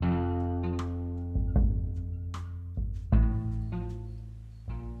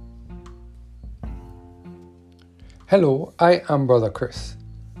Hello, I am Brother Chris,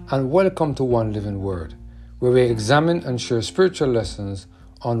 and welcome to One Living Word, where we examine and share spiritual lessons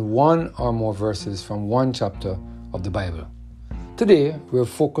on one or more verses from one chapter of the Bible. Today, we're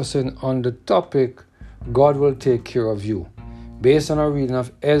focusing on the topic, God will take care of you, based on our reading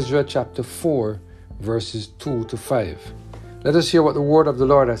of Ezra chapter 4, verses 2 to 5. Let us hear what the word of the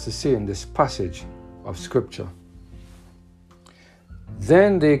Lord has to say in this passage of Scripture.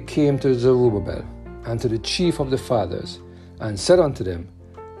 Then they came to Zerubbabel and to the chief of the fathers, and said unto them,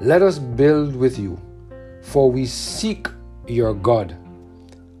 Let us build with you, for we seek your God,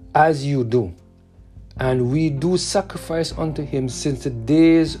 as you do, and we do sacrifice unto him since the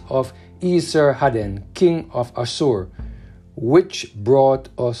days of Esarhaddon, king of Assur, which brought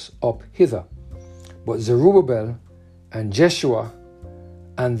us up hither. But Zerubbabel and Jeshua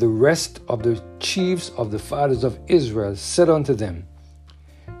and the rest of the chiefs of the fathers of Israel said unto them,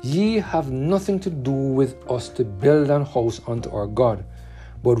 Ye have nothing to do with us to build an house unto our God,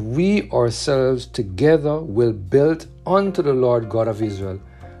 but we ourselves together will build unto the Lord God of Israel,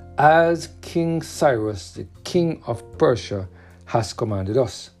 as King Cyrus, the king of Persia, has commanded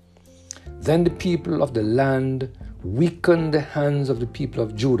us. Then the people of the land weakened the hands of the people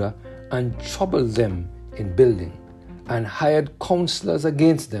of Judah and troubled them in building, and hired counselors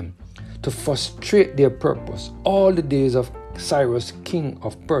against them to frustrate their purpose all the days of Cyrus, king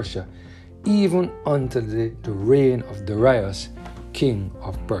of Persia, even until the reign of Darius, king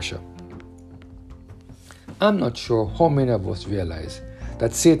of Persia. I'm not sure how many of us realize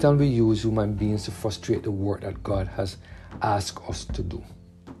that Satan will use human beings to frustrate the work that God has asked us to do.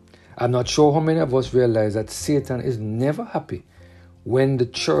 I'm not sure how many of us realize that Satan is never happy when the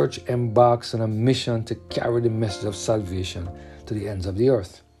church embarks on a mission to carry the message of salvation to the ends of the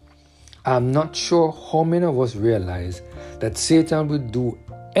earth. I'm not sure how many of us realize that Satan will do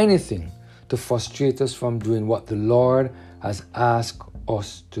anything to frustrate us from doing what the Lord has asked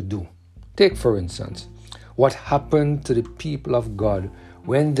us to do. Take, for instance, what happened to the people of God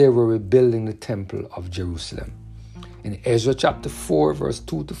when they were rebuilding the temple of Jerusalem. In Ezra chapter 4, verse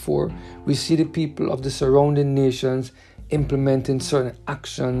 2 to 4, we see the people of the surrounding nations implementing certain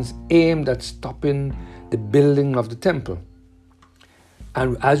actions aimed at stopping the building of the temple.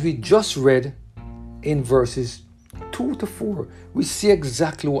 And as we just read in verses 2 to 4, we see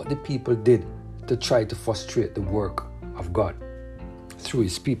exactly what the people did to try to frustrate the work of God through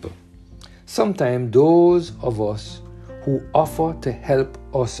his people. Sometimes those of us who offer to help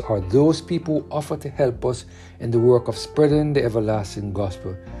us, or those people who offer to help us in the work of spreading the everlasting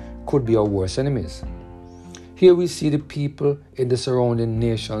gospel, could be our worst enemies. Here we see the people in the surrounding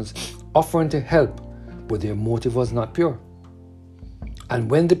nations offering to help, but their motive was not pure. And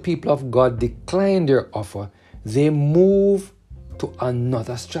when the people of God declined their offer, they moved to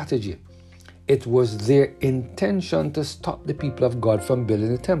another strategy. It was their intention to stop the people of God from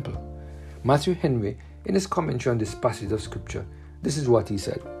building the temple. Matthew Henry, in his commentary on this passage of Scripture, this is what he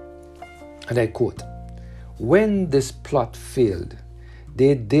said, and I quote, When this plot failed,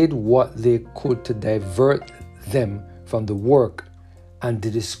 they did what they could to divert them from the work and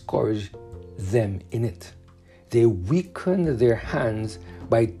to discourage them in it. They weakened their hands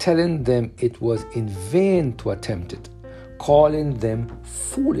by telling them it was in vain to attempt it, calling them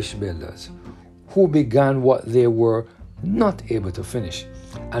foolish builders who began what they were not able to finish,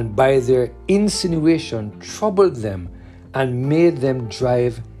 and by their insinuation troubled them and made them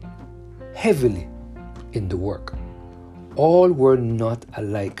drive heavily in the work. All were not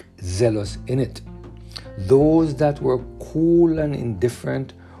alike zealous in it. Those that were cool and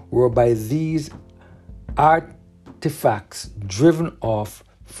indifferent were by these artifacts driven off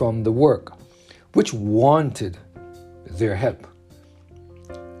from the work, which wanted their help.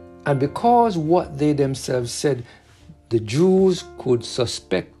 And because what they themselves said the Jews could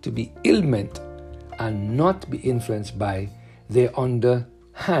suspect to be ill-meant and not be influenced by, they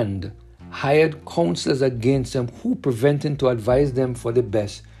underhand hired counselors against them who, preventing to advise them for the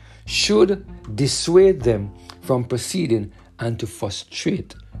best, should dissuade them from proceeding and to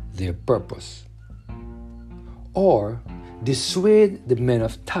frustrate their purpose. Or dissuade the men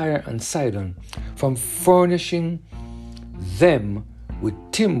of Tyre and Sidon from furnishing them with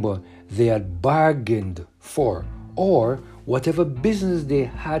timber they had bargained for, or whatever business they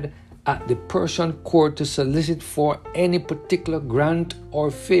had at the Persian court to solicit for any particular grant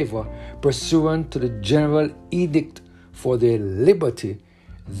or favor pursuant to the general edict for their liberty.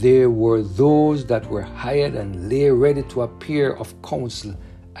 There were those that were hired and lay ready to appear of counsel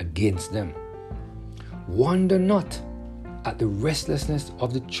against them. Wonder not at the restlessness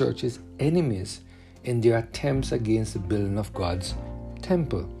of the church's enemies in their attempts against the building of God's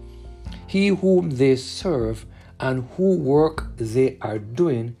temple. He whom they serve and whose work they are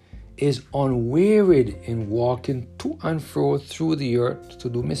doing is unwearied in walking to and fro through the earth to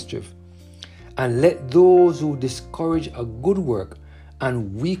do mischief. And let those who discourage a good work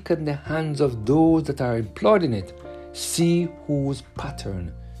and weaken the hands of those that are employed in it see whose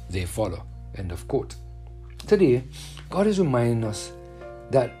pattern they follow. End of quote. Today, God is reminding us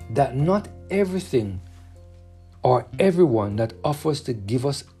that not everything or everyone that offers to give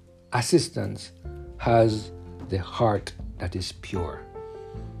us assistance has the heart that is pure.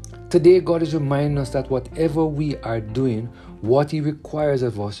 Today, God is reminding us that whatever we are doing, what He requires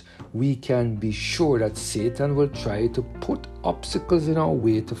of us, we can be sure that Satan will try to put obstacles in our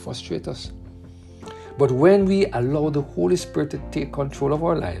way to frustrate us. But when we allow the Holy Spirit to take control of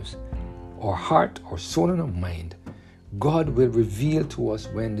our lives, our heart, our soul, and our mind, God will reveal to us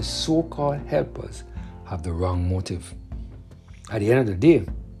when the so-called helpers have the wrong motive. At the end of the day,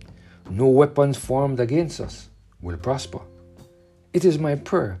 no weapons formed against us will prosper. It is my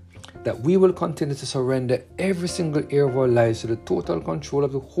prayer that we will continue to surrender every single area of our lives to the total control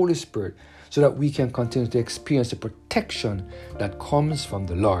of the Holy Spirit so that we can continue to experience the protection that comes from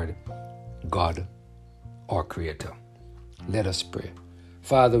the Lord, God, our Creator. Let us pray.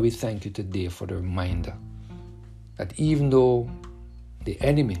 Father, we thank you today for the reminder that even though the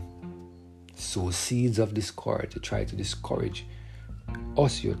enemy sows seeds of discord to try to discourage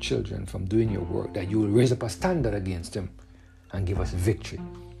us, your children, from doing your work, that you will raise up a standard against them and give us victory.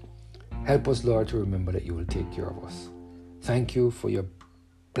 Help us, Lord, to remember that you will take care of us. Thank you for your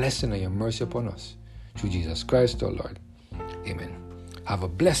blessing and your mercy upon us. Through Jesus Christ, our Lord. Amen. Have a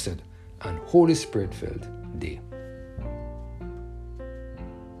blessed and Holy Spirit-filled day.